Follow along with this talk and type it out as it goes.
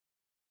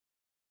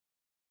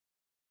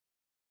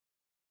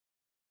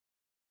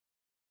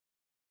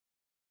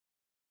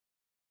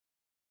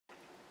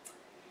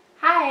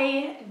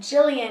Hi,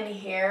 Jillian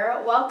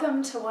here.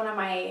 Welcome to one of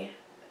my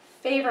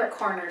favorite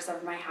corners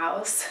of my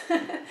house.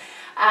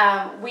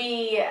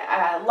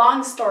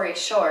 Long story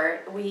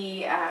short,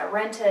 we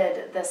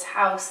rented this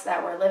house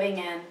that we're living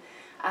in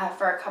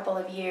for a couple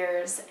of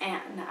years,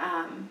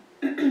 and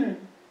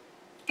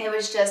it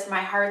was just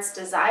my heart's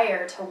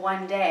desire to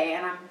one day,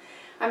 and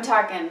I'm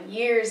talking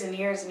years and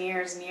years and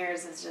years and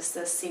years, it's just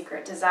this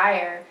secret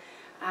desire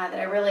that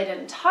I really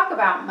didn't talk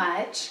about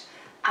much.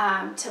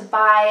 To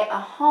buy a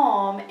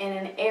home in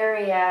an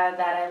area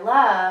that I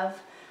love,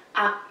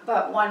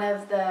 but one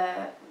of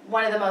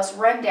the most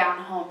rundown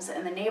homes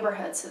in the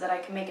neighborhood, so that I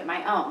can make it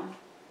my own.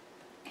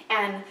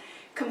 And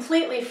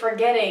completely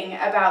forgetting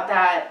about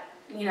that,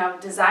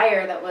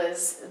 desire that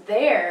was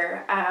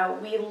there.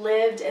 We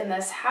lived in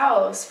this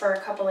house for a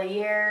couple of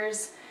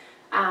years.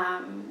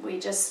 We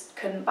just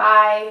couldn't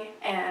buy,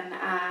 and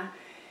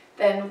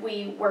then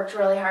we worked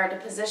really hard to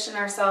position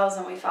ourselves,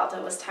 and we felt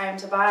it was time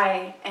to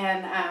buy,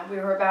 and we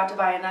were about to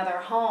buy another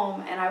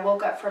home, and I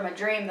woke up from a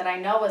dream that I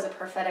know was a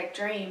prophetic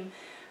dream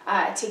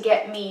to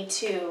get me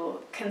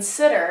to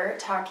consider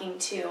talking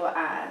to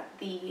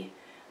the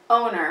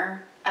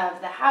owner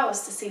of the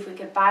house to see if we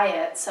could buy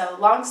it. So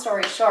long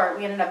story short,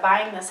 we ended up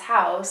buying this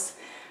house,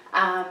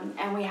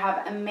 and we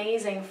have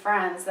amazing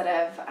friends that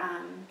have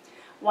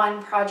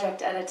one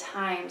project at a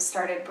time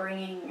started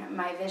bringing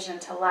my vision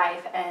to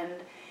life, and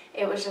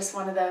it was just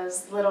one of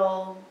those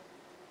little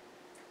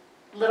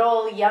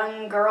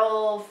young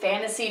girl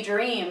fantasy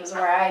dreams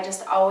where I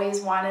just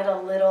always wanted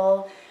a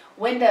little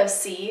window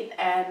seat.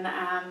 And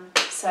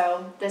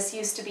so this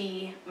used to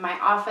be my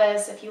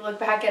office. If you look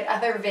back at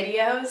other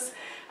videos,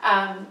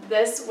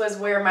 this was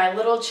where my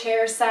little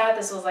chair sat.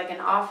 This was like an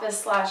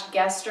office /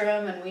 guest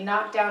room, and we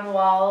knocked down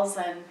walls,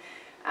 and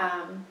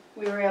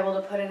we were able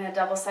to put in a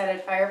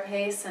double-sided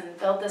fireplace and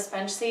build this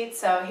bench seat.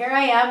 So here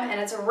I am, and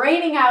it's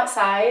raining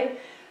outside.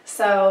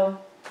 So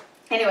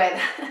anyway,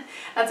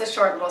 that's a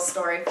short little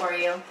story for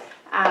you.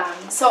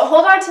 So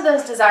hold on to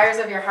those desires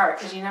of your heart,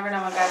 because you never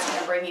know when God's going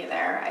to bring you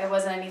there. It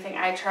wasn't anything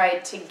I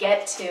tried to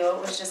get to.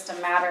 It was just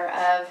a matter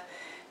of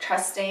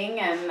trusting,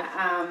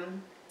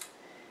 and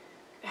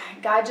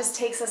God just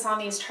takes us on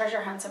these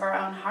treasure hunts of our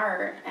own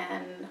heart,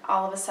 and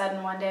all of a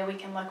sudden one day we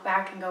can look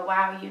back and go,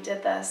 wow, you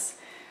did this.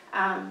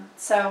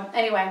 So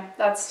anyway,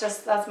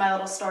 that's my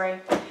little story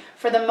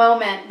for the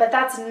moment, but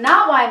that's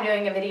not why I'm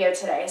doing a video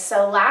today.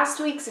 So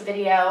last week's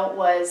video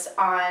was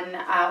on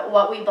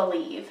what we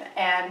believe,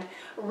 and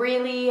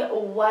really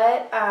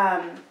what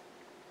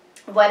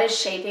is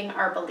shaping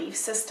our belief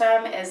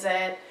system. Is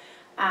it,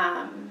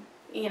 and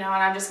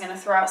I'm just going to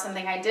throw out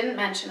something I didn't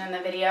mention in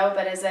the video,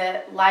 but is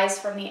it lies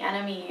from the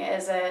enemy?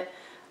 Is it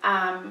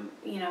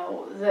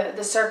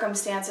the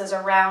circumstances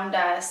around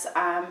us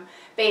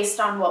based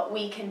on what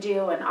we can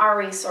do and our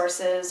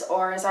resources,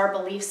 or is our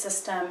belief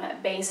system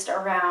based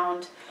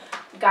around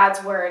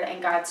God's word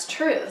and God's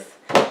truth?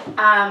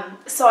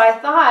 So I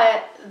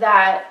thought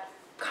that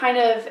kind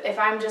of, if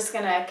I'm just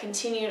going to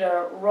continue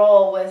to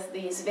roll with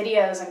these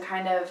videos and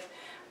kind of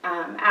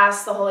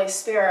ask the Holy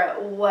Spirit,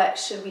 what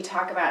should we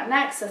talk about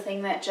next? The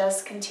thing that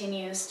just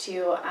continues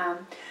to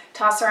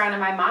toss around in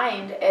my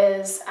mind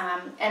is,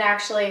 and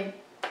actually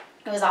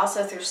it was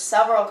also through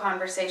several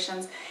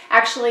conversations.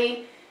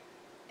 Actually,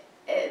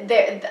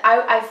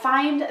 I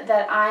find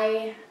that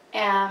I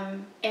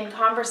am in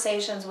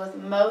conversations with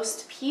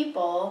most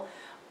people,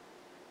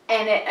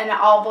 and it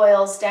all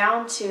boils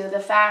down to the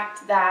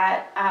fact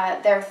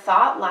that their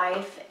thought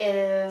life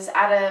is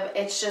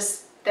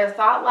their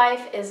thought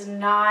life is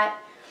not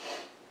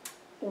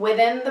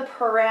within the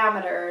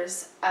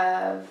parameters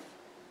of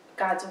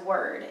God's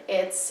word.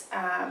 It's,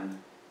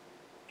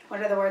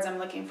 what are the words I'm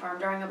looking for? I'm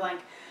drawing a blank.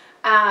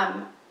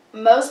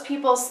 Most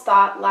people's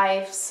thought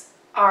lives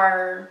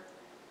are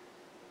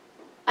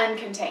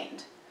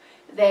uncontained.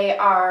 They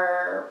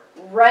are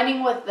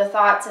running with the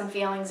thoughts and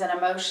feelings and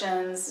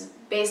emotions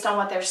based on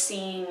what they're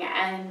seeing,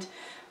 and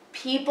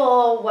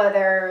people,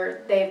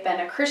 whether they've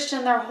been a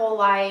Christian their whole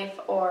life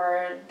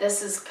or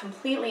this is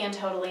completely and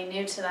totally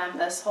new to them,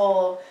 this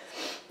whole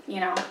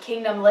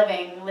kingdom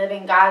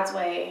living God's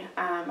way,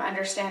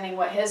 understanding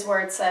what His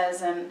word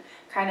says, and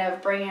kind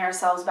of bringing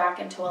ourselves back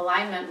into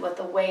alignment with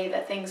the way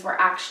that things were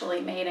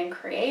actually made and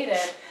created.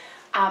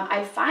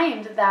 I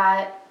find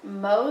that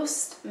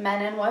most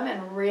men and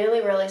women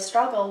really, really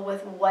struggle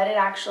with what it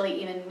actually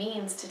even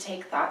means to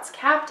take thoughts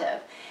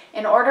captive.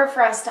 In order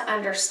for us to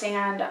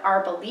understand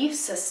our belief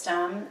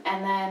system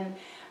and then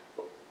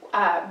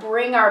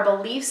bring our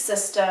belief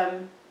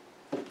system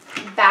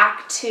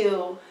back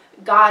to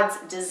God's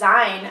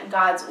design,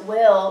 God's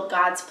will,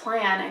 God's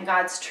plan, and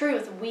God's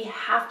truth, we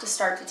have to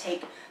start to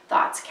take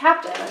thoughts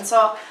captive. And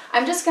so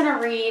I'm just going to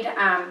read,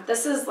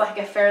 this is like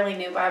a fairly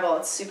new Bible.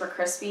 It's super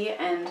crispy,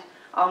 and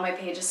all my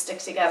pages stick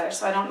together,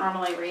 so I don't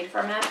normally read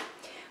from it.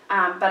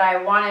 But I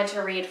wanted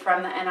to read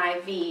from the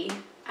NIV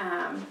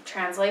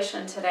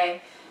translation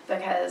today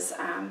because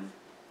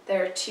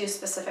there are two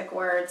specific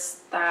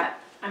words that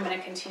I'm going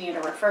to continue to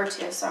refer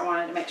to, so I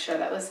wanted to make sure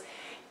that was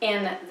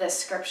in this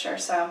scripture.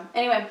 So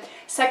anyway,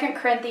 2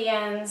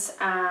 Corinthians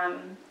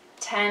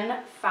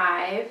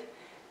 10:5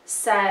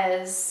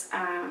 says,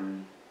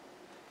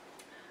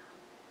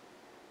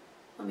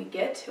 let me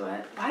get to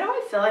it. Why do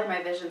I feel like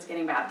my vision's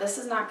getting bad? This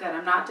is not good.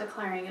 I'm not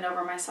declaring it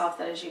over myself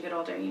that as you get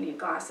older, you need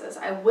glasses.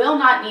 I will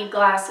not need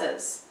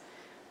glasses.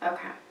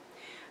 Okay.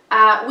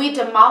 We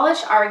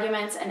demolish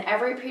arguments and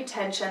every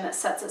pretension that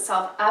sets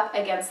itself up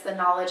against the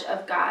knowledge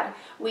of God.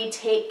 We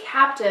take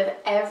captive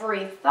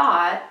every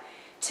thought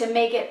to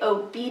make it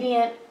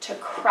obedient to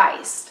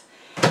Christ.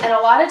 And a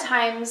lot of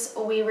times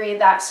we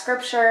read that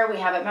scripture, we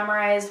have it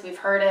memorized, we've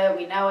heard it,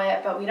 we know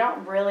it, but we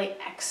don't really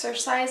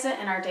exercise it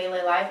in our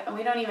daily life, and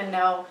we don't even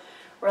know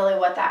really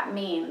what that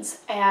means.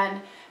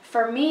 And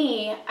for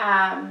me,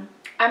 I'm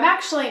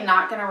actually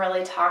not going to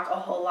really talk a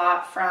whole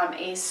lot from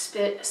a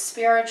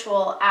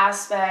spiritual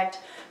aspect,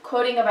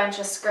 quoting a bunch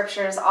of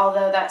scriptures,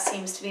 although that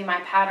seems to be my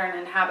pattern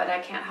and habit. I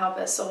can't help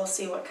it, so we'll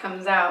see what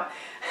comes out.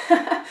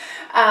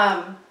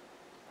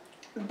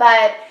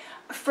 But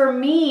for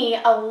me,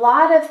 a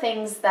lot of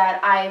things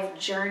that I've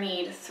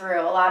journeyed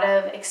through, a lot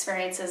of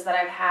experiences that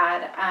I've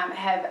had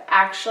have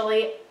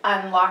actually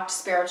unlocked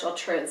spiritual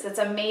truths. It's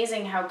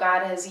amazing how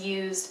God has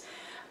used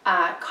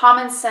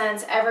common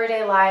sense,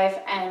 everyday life,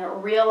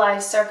 and real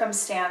life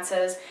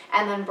circumstances,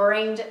 and then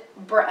brought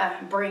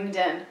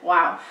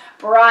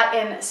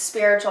in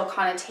spiritual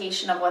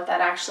connotation of what that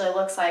actually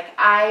looks like.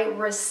 I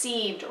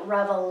received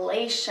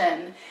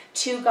revelation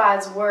to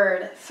God's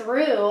word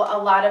through a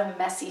lot of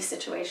messy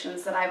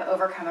situations that I've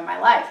overcome in my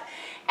life.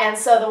 And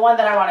so the one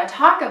that I want to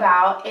talk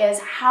about is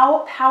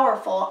how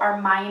powerful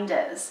our mind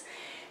is.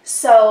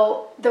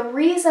 So the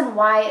reason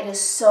why it is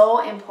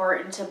so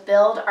important to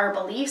build our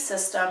belief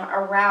system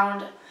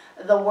around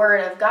the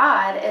Word of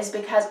God is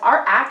because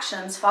our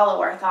actions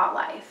follow our thought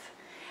life.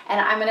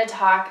 And I'm going to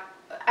talk,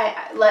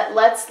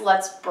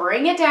 let's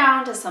bring it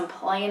down to some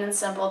plain and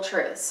simple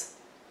truths.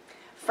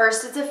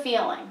 First, it's a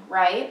feeling,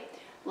 right?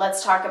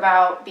 Let's talk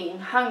about being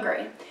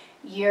hungry.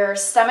 Your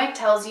stomach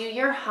tells you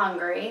you're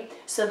hungry,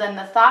 so then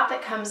the thought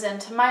that comes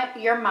into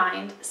your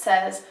mind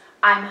says,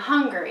 I'm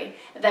hungry.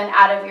 Then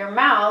out of your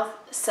mouth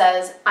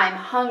says, I'm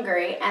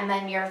hungry. And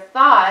then your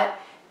thought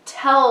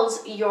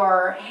tells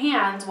your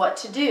hands what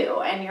to do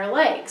and your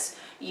legs.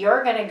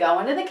 You're going to go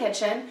into the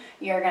kitchen,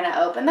 you're going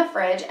to open the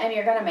fridge, and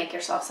you're going to make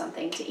yourself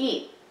something to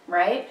eat,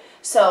 right?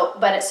 So,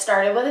 but it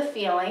started with a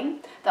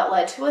feeling that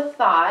led to a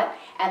thought,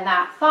 and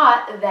that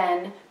thought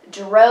then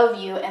drove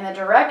you in the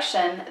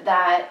direction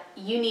that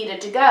you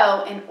needed to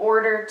go in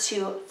order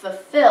to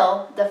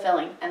fulfill the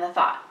feeling and the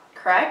thought,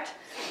 correct?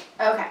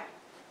 Okay.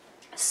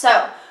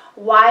 So,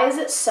 why is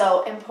it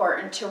so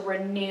important to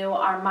renew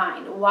our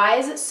mind? Why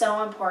is it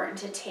so important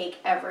to take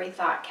every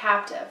thought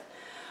captive?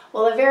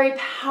 Well, a very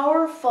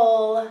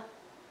powerful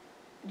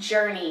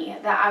journey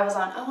that I was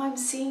on. Oh, I'm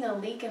seeing a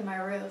leak in my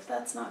roof.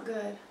 That's not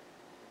good.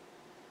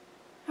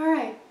 All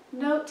right,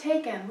 note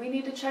taken. We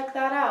need to check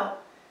that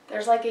out.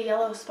 There's like a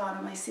yellow spot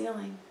on my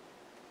ceiling.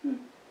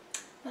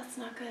 That's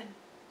not good.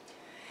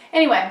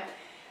 Anyway.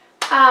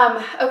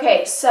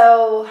 Okay,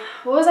 so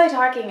what was I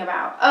talking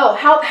about? Oh,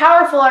 how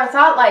powerful our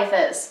thought life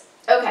is.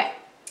 Okay,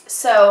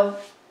 so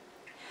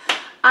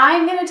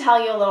I'm going to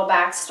tell you a little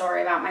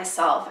backstory about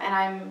myself,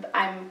 and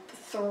I'm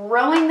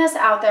throwing this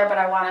out there, but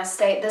I want to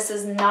state this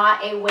is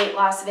not a weight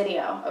loss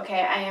video,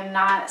 okay? I am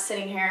not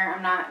sitting here,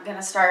 I'm not going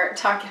to start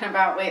talking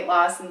about weight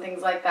loss and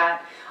things like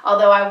that,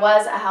 although I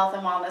was a health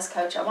and wellness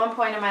coach at one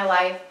point in my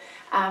life,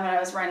 and I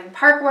was running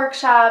park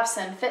workshops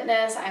and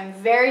fitness. I'm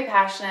very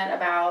passionate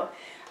about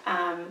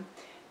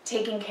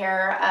taking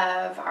care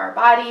of our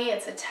body.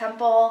 It's a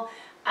temple.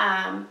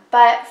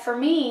 But for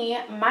me,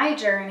 my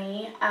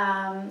journey,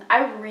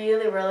 I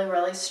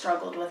really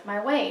struggled with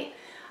my weight.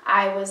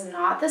 I was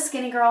not the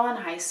skinny girl in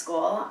high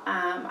school.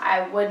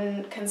 I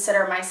wouldn't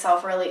consider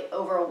myself really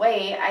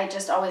overweight. I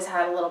just always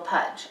had a little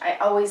pudge. I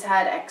always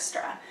had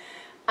extra.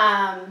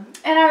 And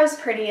I was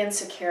pretty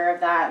insecure of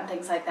that and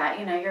things like that.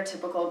 You know, your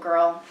typical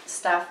girl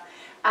stuff.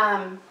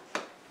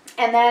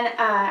 And then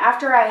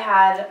after I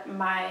had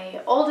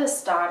my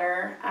oldest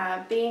daughter,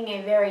 being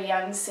a very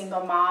young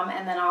single mom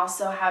and then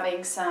also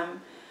having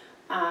some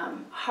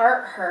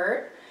heart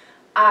hurt,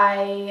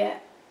 I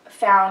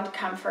found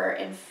comfort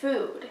in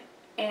food.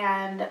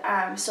 And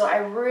so I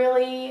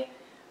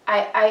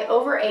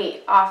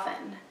overate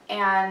often.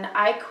 And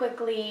I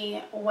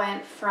quickly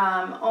went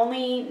from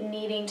only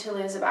needing to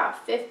lose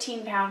about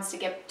 15 pounds to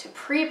get to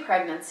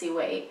pre-pregnancy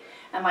weight.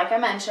 And like I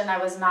mentioned, I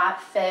was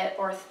not fit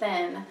or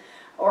thin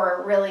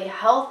or really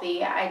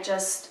healthy. I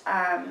just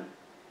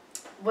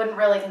wouldn't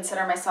really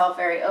consider myself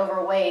very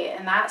overweight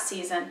in that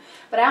season.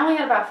 But I only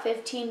had about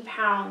 15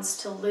 pounds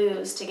to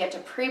lose to get to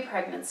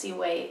pre-pregnancy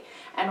weight.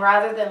 And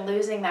rather than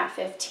losing that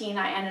 15,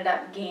 I ended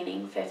up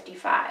gaining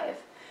 55.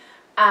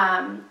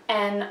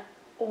 And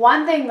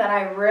one thing that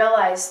I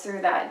realized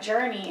through that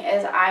journey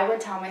is I would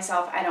tell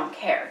myself I don't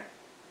care.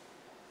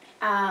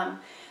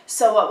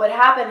 So what would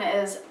happen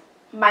is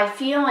my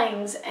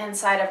feelings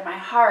inside of my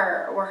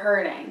heart were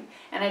hurting,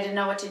 and I didn't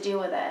know what to do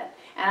with it.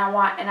 And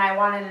I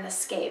wanted an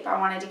escape. I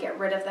wanted to get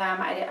rid of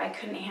them. I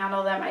couldn't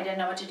handle them. I didn't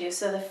know what to do.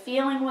 So the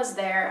feeling was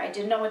there. I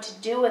didn't know what to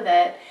do with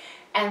it.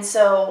 And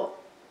so,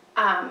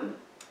 I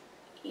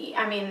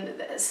mean,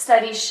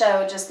 studies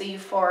show just the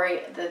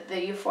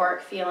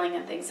euphoric feeling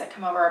and things that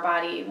come over our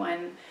body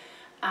when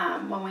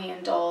we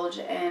indulge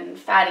in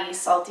fatty,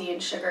 salty,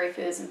 and sugary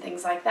foods and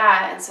things like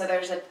that. And so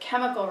there's a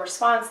chemical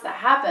response that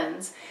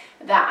happens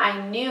that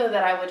I knew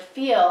that I would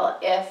feel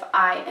if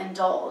I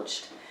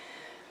indulged.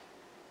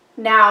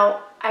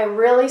 Now, I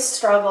really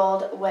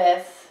struggled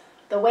with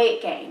the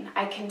weight gain.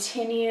 I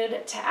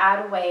continued to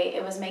add weight.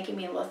 It was making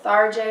me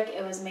lethargic.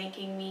 It was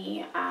making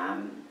me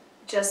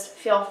just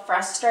feel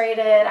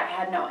frustrated. I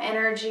had no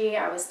energy.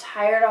 I was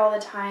tired all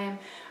the time.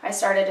 I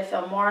started to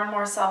feel more and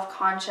more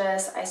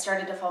self-conscious. I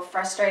started to feel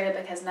frustrated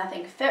because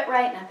nothing fit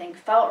right, nothing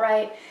felt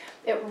right.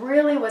 It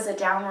really was a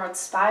downward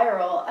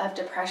spiral of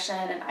depression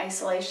and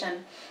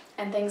isolation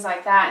and things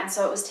like that. And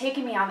so it was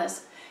taking me on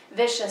this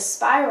vicious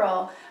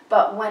spiral.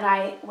 But when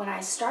I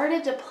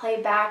started to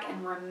play back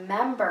and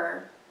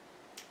remember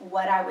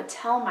what I would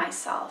tell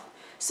myself,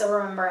 so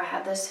remember I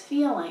had this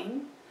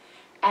feeling,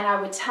 and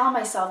I would tell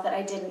myself that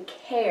I didn't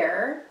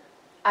care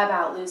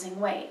about losing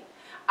weight.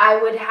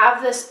 I would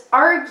have this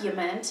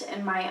argument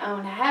in my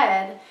own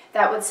head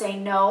that would say,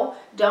 no,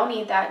 don't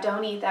eat that,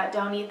 don't eat that,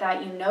 don't eat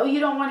that. You know you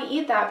don't want to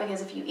eat that,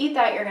 because if you eat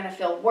that, you're going to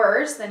feel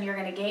worse, then you're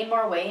going to gain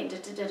more weight,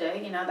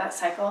 and you know, that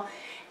cycle.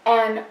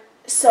 And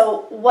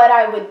so what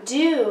I would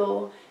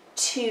do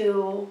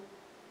to,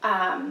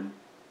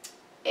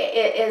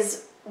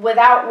 is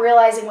without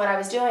realizing what I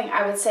was doing,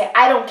 I would say,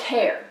 I don't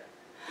care.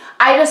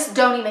 I just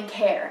don't even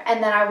care.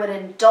 And then I would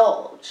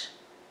indulge.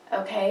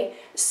 Okay?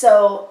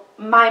 So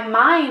my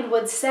mind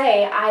would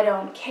say, I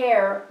don't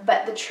care.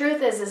 But the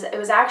truth is it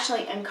was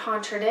actually in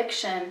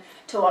contradiction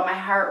to what my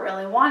heart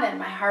really wanted.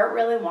 My heart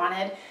really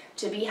wanted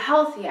to be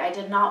healthy. I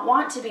did not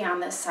want to be on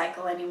this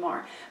cycle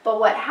anymore.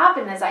 But what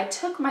happened is I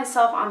took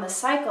myself on the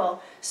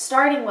cycle,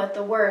 starting with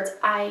the words,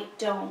 I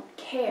don't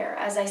care.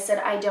 As I said,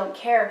 I don't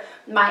care.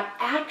 My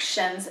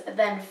actions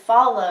then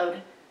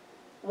followed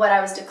what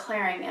I was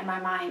declaring in my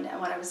mind and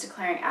what I was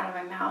declaring out of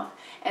my mouth.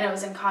 And it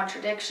was in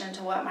contradiction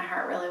to what my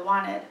heart really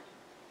wanted.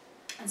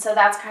 And so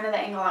that's kind of the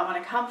angle I want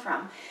to come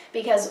from,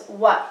 because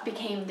what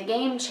became the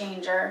game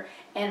changer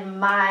in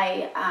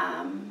my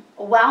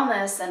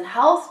wellness and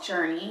health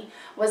journey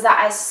was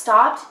that I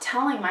stopped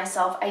telling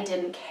myself I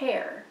didn't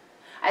care.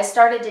 I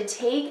started to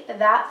take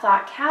that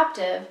thought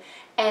captive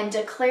and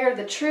declare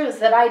the truth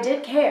that I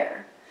did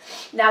care.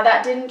 Now,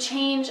 that didn't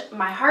change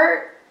my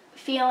heart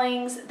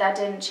feelings, that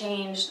didn't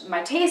change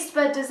my taste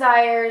bud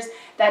desires,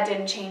 that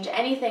didn't change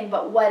anything,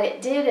 but what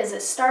it did is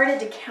it started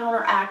to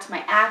counteract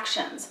my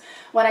actions.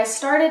 When I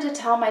started to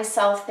tell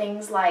myself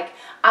things like,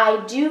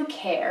 I do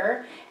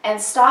care, and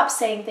stop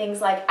saying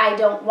things like, I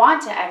don't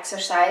want to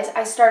exercise,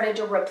 I started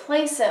to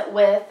replace it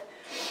with,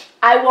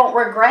 I won't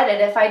regret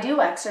it if I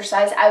do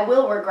exercise, I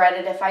will regret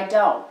it if I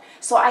don't.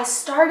 So I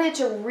started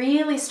to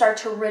really start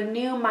to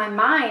renew my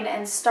mind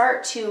and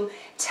start to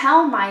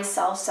tell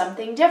myself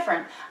something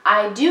different.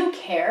 I do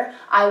care.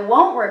 I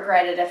won't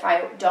regret it if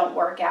I don't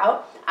work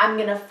out. I'm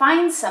going to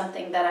find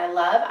something that I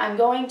love. I'm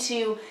going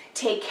to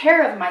take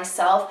care of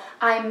myself.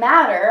 I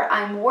matter.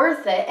 I'm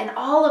worth it. And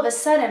all of a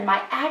sudden,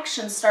 my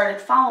actions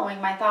started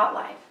following my thought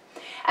life.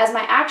 As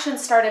my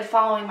actions started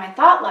following my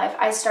thought life,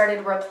 I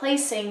started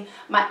replacing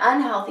my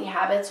unhealthy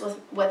habits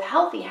with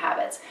healthy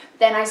habits.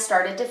 Then I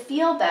started to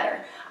feel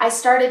better. I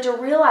started to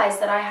realize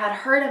that I had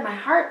hurt in my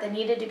heart that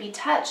needed to be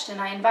touched,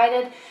 and I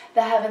invited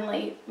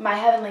my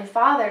Heavenly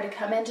Father to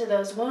come into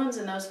those wounds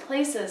and those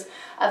places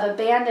of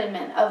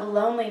abandonment, of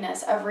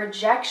loneliness, of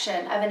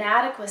rejection, of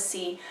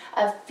inadequacy,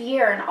 of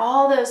fear, and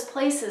all those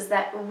places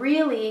that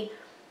really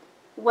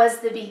was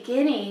the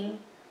beginning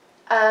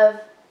of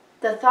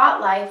the thought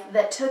life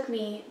that took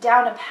me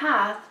down a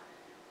path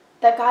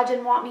that God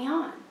didn't want me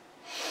on.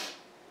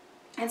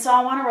 And so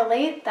I want to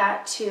relate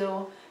that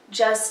to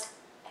just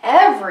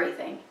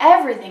everything.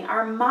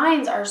 Our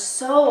minds are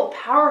so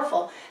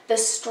powerful. The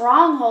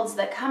strongholds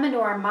that come into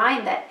our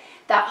mind that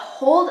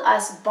hold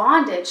us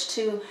bondage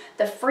to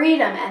the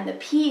freedom and the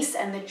peace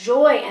and the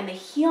joy and the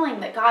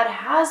healing that God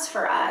has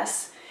for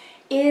us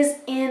is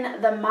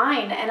in the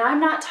mind. And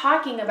I'm not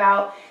talking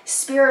about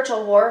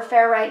spiritual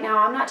warfare right now.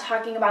 I'm not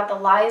talking about the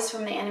lies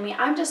from the enemy.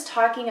 I'm just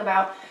talking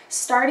about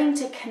starting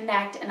to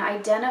connect and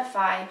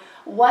identify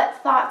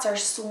what thoughts are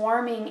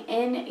swarming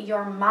in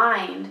your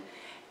mind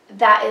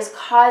that is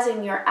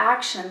causing your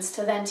actions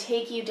to then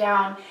take you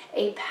down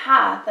a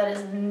path that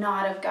is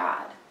not of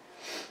God.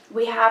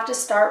 We have to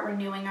start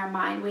renewing our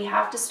mind. We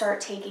have to start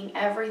taking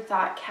every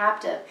thought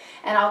captive.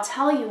 And I'll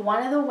tell you,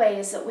 one of the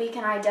ways that we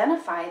can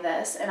identify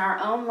this in our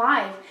own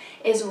life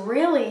is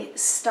really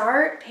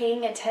start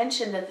paying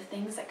attention to the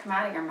things that come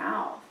out of your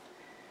mouth.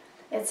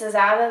 It says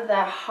out of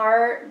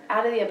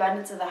the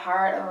abundance of the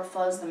heart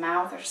overflows the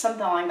mouth, or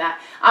something like that.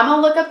 I'm going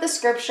to look up the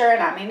scripture,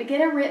 and I'm going to get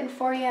it written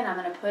for you, and I'm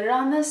going to put it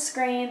on the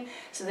screen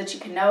so that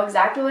you can know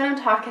exactly what I'm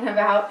talking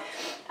about.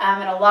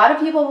 And a lot of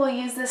people will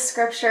use this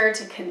scripture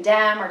to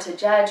condemn or to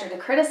judge or to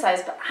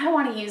criticize, but I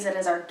want to use it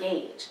as our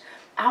gauge.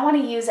 I want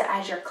to use it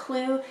as your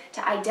clue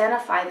to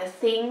identify the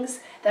things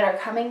that are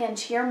coming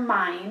into your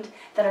mind,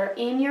 that are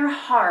in your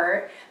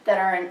heart, that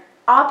are in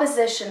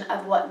opposition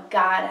of what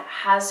God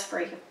has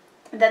for you.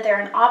 That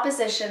they're in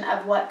opposition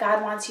of what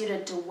God wants you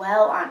to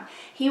dwell on.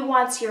 He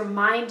wants your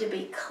mind to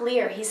be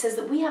clear. He says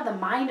that we have the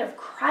mind of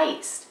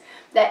Christ,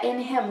 that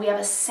in him we have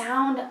a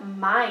sound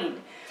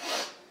mind.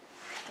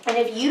 And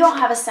if you don't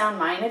have a sound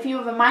mind, if you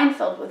have a mind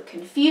filled with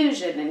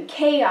confusion and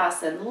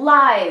chaos and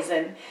lies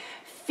and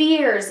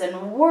fears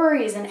and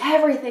worries and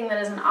everything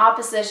that is in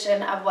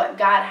opposition of what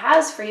God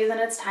has for you, then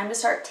it's time to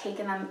start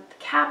taking them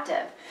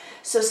captive.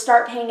 So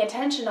start paying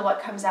attention to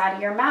what comes out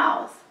of your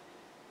mouth.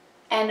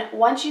 And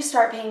once you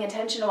start paying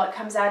attention to what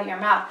comes out of your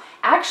mouth,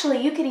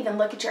 actually you could even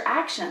look at your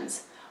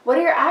actions. What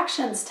are your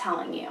actions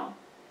telling you?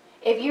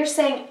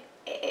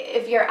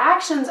 If your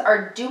actions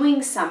are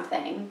doing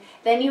something,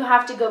 then you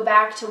have to go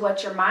back to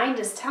what your mind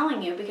is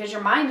telling you, because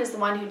your mind is the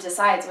one who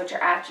decides what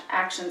your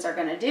actions are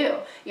going to do.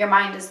 Your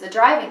mind is the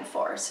driving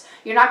force.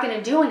 You're not going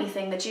to do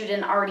anything that you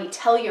didn't already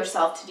tell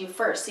yourself to do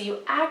first. So you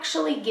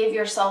actually give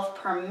yourself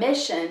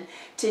permission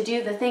to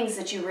do the things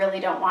that you really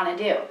don't want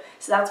to do.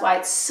 So that's why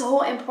it's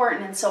so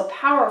important and so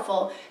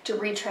powerful to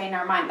retrain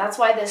our mind. That's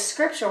why this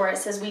scripture where it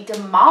says we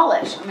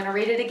demolish, I'm going to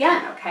read it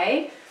again,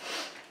 okay?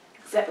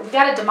 We've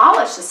got to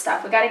demolish this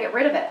stuff. We've got to get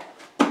rid of it.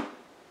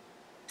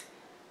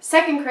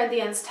 2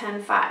 Corinthians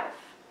 10:5.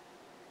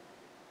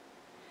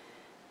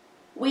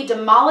 We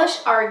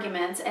demolish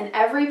arguments and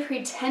every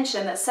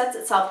pretension that sets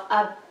itself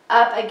up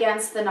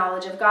against the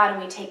knowledge of God,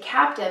 and we take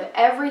captive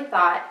every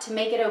thought to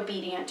make it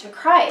obedient to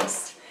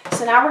Christ.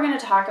 So now we're going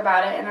to talk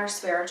about it in our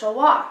spiritual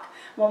walk.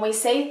 When we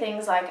say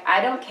things like,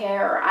 I don't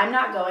care, or I'm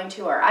not going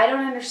to, or I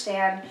don't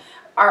understand,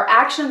 our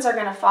actions are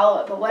going to follow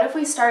it. But what if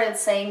we started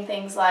saying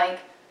things like,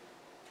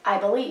 I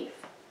believe,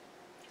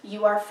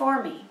 you are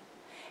for me.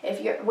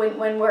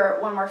 When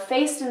we're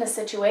faced in a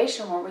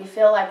situation where we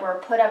feel like we're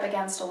put up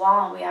against a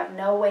wall and we have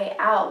no way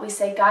out, we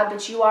say, God,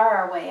 but you are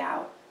our way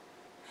out.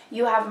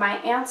 You have my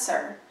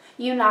answer.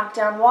 You knock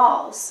down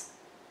walls.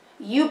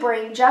 You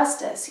bring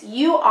justice.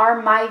 You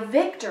are my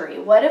victory.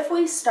 What if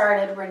we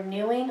started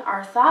renewing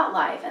our thought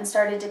life and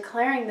started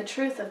declaring the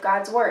truth of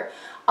God's word?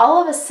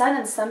 All of a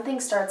sudden,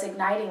 something starts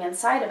igniting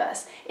inside of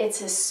us. It's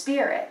his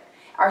spirit.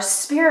 Our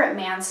spirit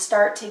man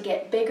start to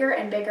get bigger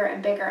and bigger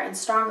and bigger and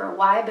stronger.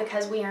 Why?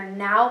 Because we are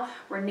now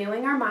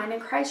renewing our mind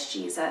in Christ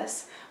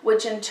Jesus,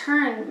 which in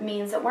turn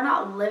means that we're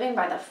not living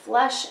by the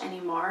flesh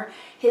anymore.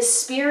 His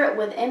spirit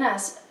within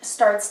us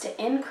starts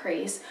to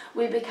increase.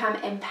 We become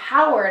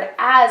empowered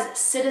as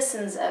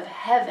citizens of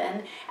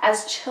heaven,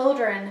 as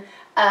children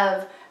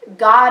of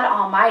God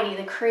Almighty,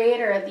 the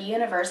creator of the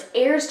universe,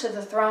 heirs to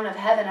the throne of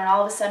heaven, and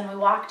all of a sudden we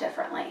walk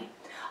differently.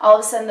 All of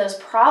a sudden those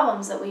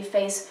problems that we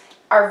face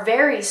are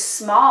very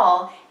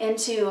small in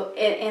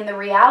the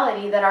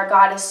reality that our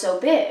God is so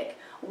big.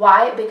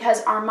 Why?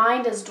 Because our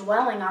mind is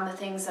dwelling on the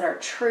things that are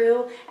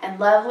true and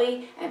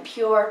lovely and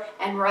pure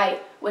and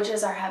right, which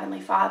is our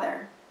Heavenly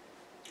Father.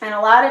 And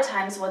a lot of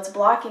times what's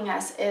blocking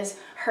us is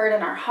hurt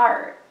in our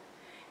heart.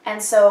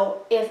 And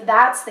so if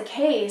that's the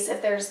case,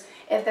 if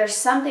there's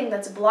something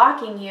that's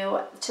blocking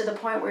you to the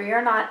point where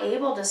you're not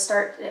able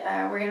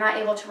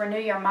to renew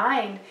your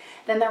mind,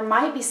 then there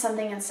might be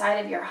something inside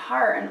of your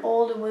heart, an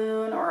old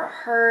wound or a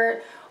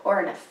hurt or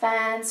an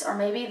offense, or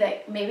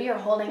maybe you're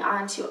holding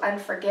on to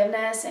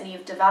unforgiveness and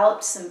you've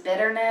developed some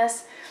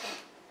bitterness.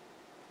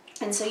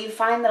 And so you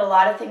find that a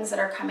lot of things that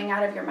are coming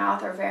out of your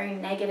mouth are very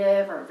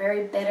negative or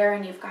very bitter,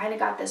 and you've kind of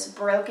got this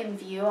broken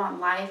view on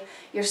life.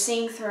 You're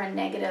seeing through a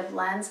negative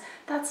lens.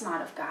 That's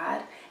not of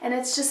God. And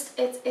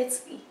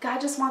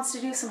God just wants to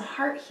do some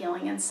heart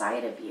healing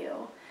inside of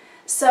you.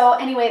 So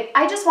anyway,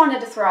 I just wanted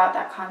to throw out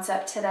that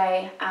concept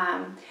today.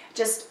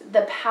 Just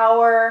the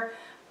power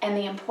and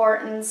the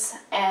importance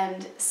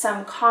and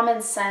some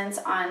common sense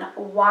on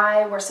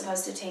why we're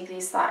supposed to take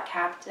these thoughts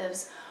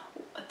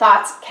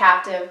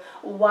captive,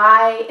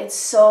 why it's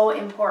so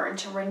important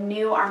to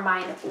renew our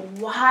mind,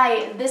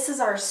 why this is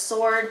our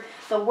sword.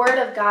 The Word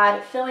of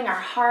God, filling our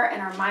heart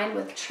and our mind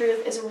with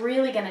truth, is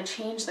really going to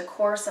change the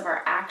course of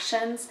our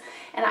actions.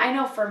 And I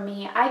know for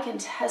me, I can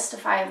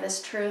testify of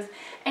this truth.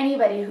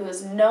 Anybody who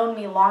has known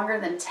me longer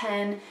than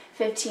 10,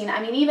 15,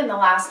 I mean even the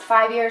last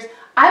 5 years,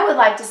 I would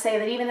like to say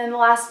that even in the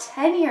last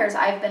 10 years,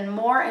 I've been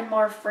more and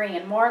more free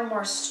and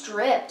more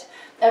stripped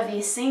of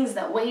these things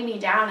that weigh me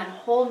down and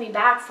hold me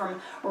back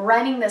from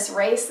running this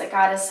race that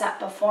God has set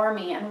before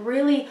me, and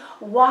really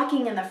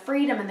walking in the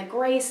freedom and the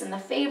grace and the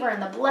favor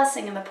and the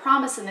blessing and the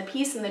promise and the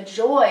peace and the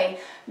joy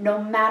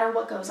no matter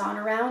what goes on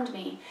around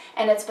me.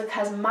 And it's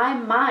because my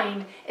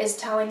mind is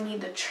telling me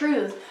the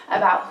truth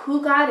about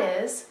who God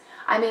is.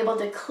 I'm able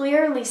to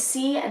clearly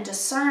see and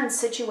discern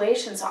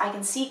situations so I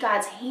can see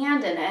God's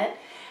hand in it.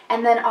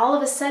 And then all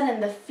of a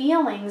sudden, the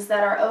feelings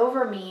that are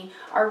over me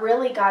are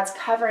really God's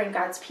covering,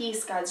 God's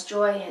peace, God's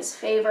joy, His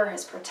favor,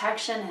 His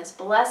protection, His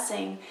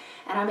blessing.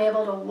 And I'm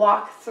able to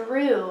walk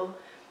through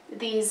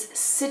these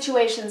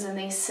situations and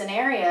these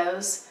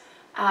scenarios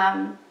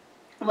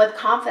with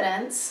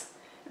confidence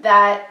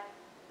that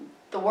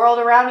The world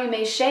around me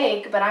may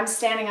shake, but I'm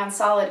standing on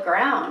solid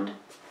ground.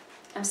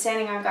 I'm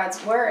standing on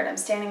God's word. I'm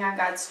standing on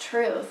God's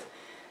truth.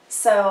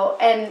 So,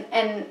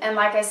 and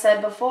like I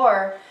said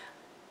before,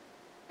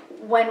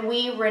 when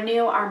we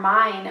renew our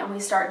mind and we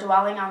start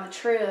dwelling on the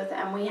truth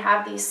and we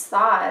have these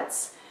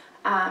thoughts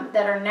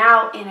that are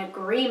now in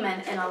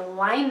agreement, in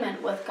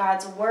alignment with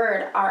God's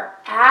word, our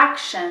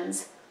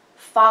actions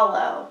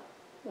follow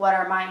what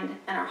our mind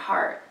and our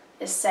heart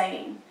is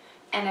saying.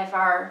 And if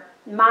our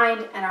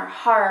mind and our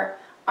heart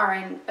are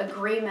in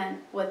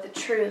agreement with the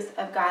truth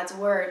of God's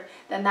word,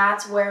 then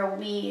that's where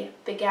we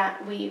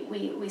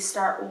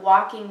start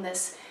walking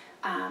this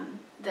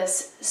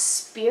this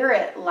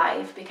spirit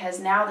life, because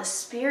now the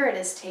Spirit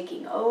is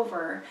taking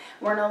over.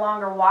 We're no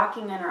longer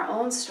walking in our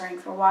own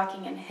strength, we're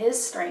walking in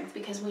His strength,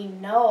 because we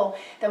know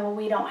that when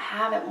we don't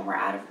have it, when we're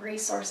out of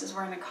resources,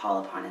 we're going to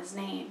call upon His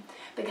name,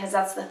 because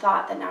that's the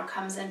thought that now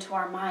comes into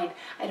our mind.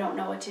 I don't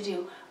know what to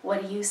do.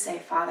 What do you say,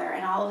 Father?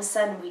 And all of a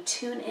sudden we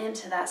tune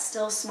into that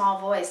still small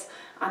voice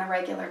on a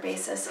regular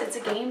basis. It's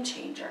a game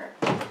changer.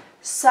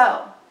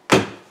 So,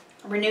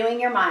 renewing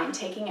your mind,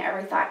 taking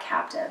every thought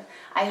captive.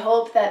 I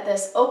hope that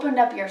this opened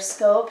up your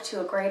scope to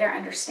a greater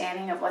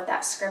understanding of what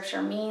that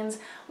scripture means,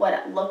 what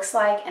it looks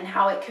like, and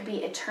how it could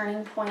be a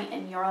turning point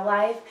in your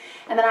life.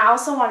 And then I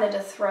also wanted to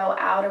throw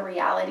out a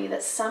reality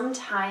that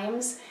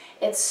sometimes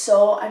it's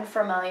so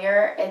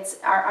unfamiliar.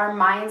 Our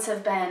minds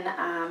have been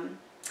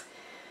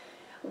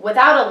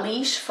without a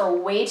leash for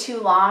way too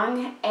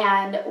long,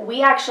 and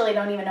we actually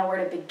don't even know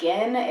where to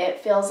begin. It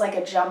feels like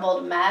a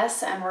jumbled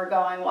mess, and we're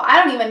going, well, I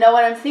don't even know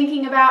what I'm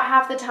thinking about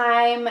half the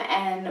time,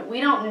 and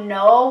we don't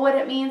know what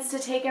it means to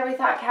take every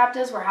thought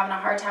captive. We're having a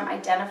hard time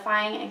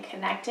identifying and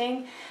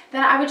connecting.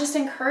 Then I would just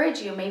encourage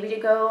you maybe to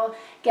go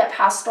get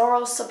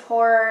pastoral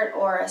support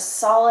or a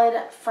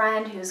solid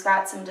friend who's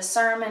got some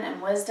discernment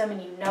and wisdom, and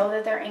you know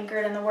that they're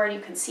anchored in the word. You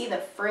can see the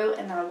fruit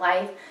in their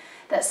life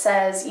that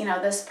says, you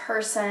know, this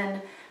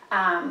person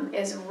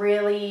is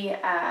really,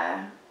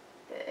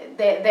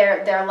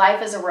 their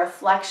life is a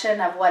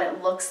reflection of what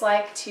it looks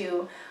like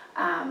to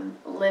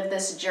live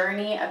this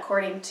journey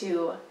according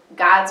to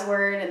God's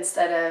word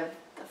instead of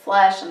the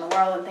flesh and the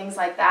world and things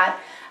like that.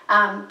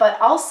 But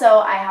also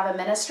I have a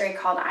ministry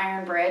called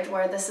Iron Bridge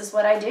where this is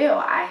what I do.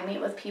 I meet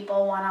with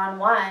people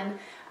one-on-one,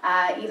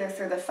 either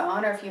through the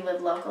phone, or if you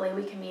live locally,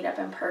 we can meet up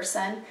in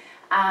person.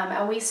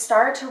 And we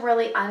start to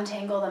really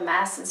untangle the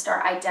mess and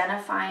start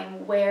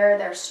identifying where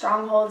there's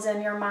strongholds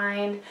in your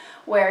mind,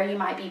 where you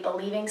might be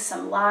believing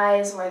some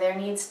lies, where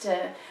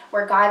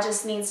God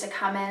just needs to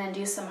come in and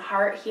do some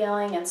heart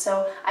healing. And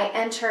so I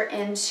enter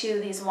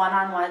into these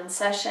one-on-one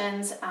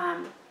sessions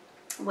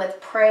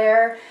with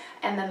prayer,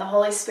 and then the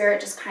Holy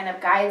Spirit just kind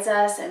of guides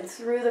us, and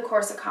through the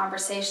course of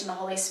conversation, the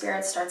Holy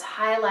Spirit starts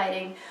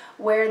highlighting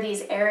where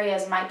these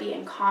areas might be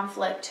in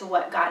conflict to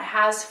what God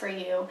has for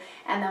you,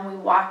 and then we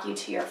walk you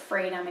to your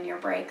freedom and your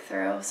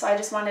breakthrough. So I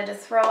just wanted to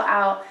throw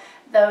out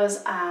those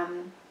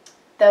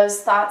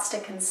thoughts to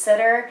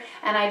consider,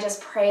 and I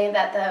just pray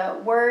that the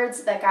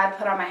words that God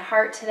put on my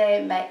heart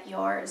today met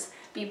yours.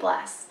 Be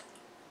blessed.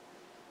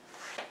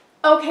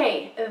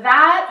 Okay,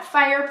 that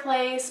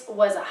fireplace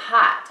was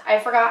hot. I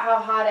forgot how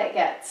hot it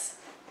gets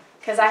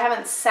because I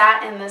haven't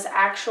sat in this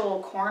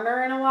actual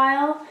corner in a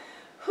while.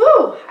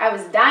 Whew, I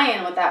was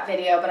dying with that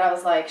video, but I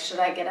was like, should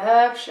I get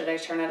up? Should I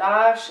turn it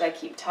off? Should I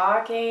keep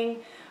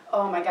talking?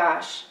 Oh my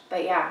gosh.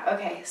 But yeah,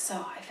 okay,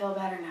 so I feel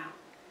better now.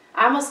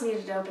 I almost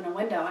needed to open a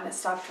window and it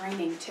stopped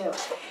raining too.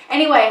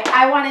 Anyway,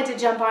 I wanted to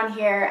jump on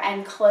here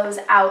and close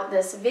out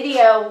this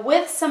video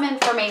with some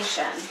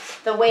information.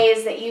 The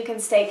ways that you can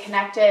stay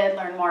connected,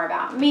 learn more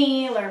about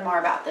me, learn more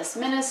about this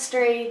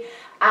ministry.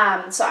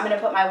 So I'm going to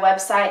put my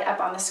website up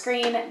on the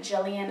screen,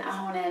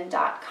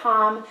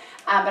 jillianahonen.com.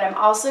 But I'm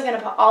also going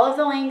to put all of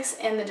the links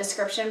in the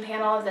description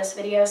panel of this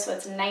video so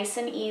it's nice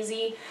and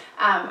easy.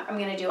 I'm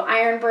going to do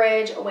Iron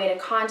Bridge, a way to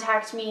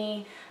contact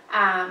me.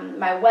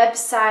 My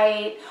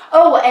website,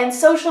 and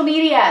social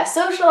media.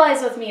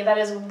 Socialize with me. That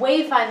is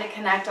way fun to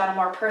connect on a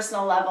more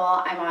personal level.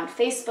 I'm on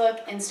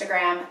Facebook,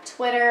 Instagram,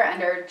 Twitter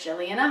under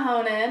Jillian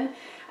Ahonen.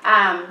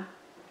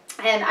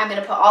 And I'm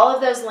going to put all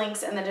of those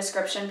links in the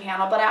description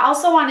panel. But I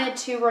also wanted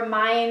to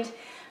remind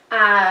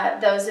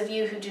those of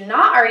you who do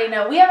not already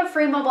know, we have a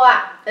free mobile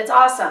app. It's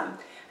awesome.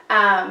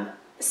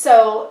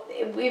 So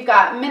we've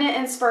got minute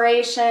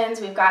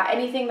inspirations, we've got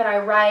anything that I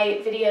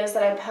write, videos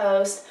that I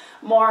post,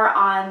 more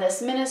on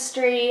this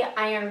ministry,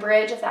 Iron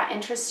Bridge. If that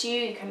interests you,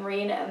 you can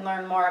read and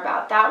learn more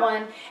about that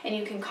one. And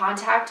you can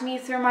contact me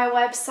through my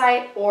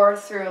website or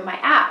through my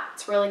app.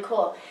 It's really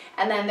cool.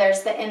 And then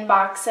there's the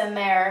inbox in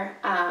there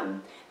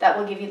that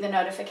will give you the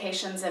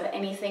notifications of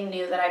anything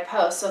new that I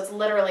post. So it's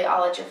literally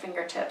all at your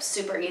fingertips.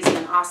 Super easy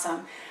and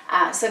awesome.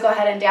 So go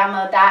ahead and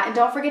download that. And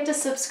don't forget to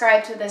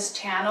subscribe to this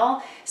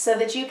channel so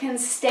that you can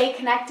stay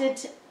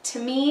connected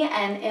to me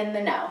and in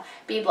the know.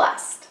 Be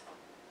blessed.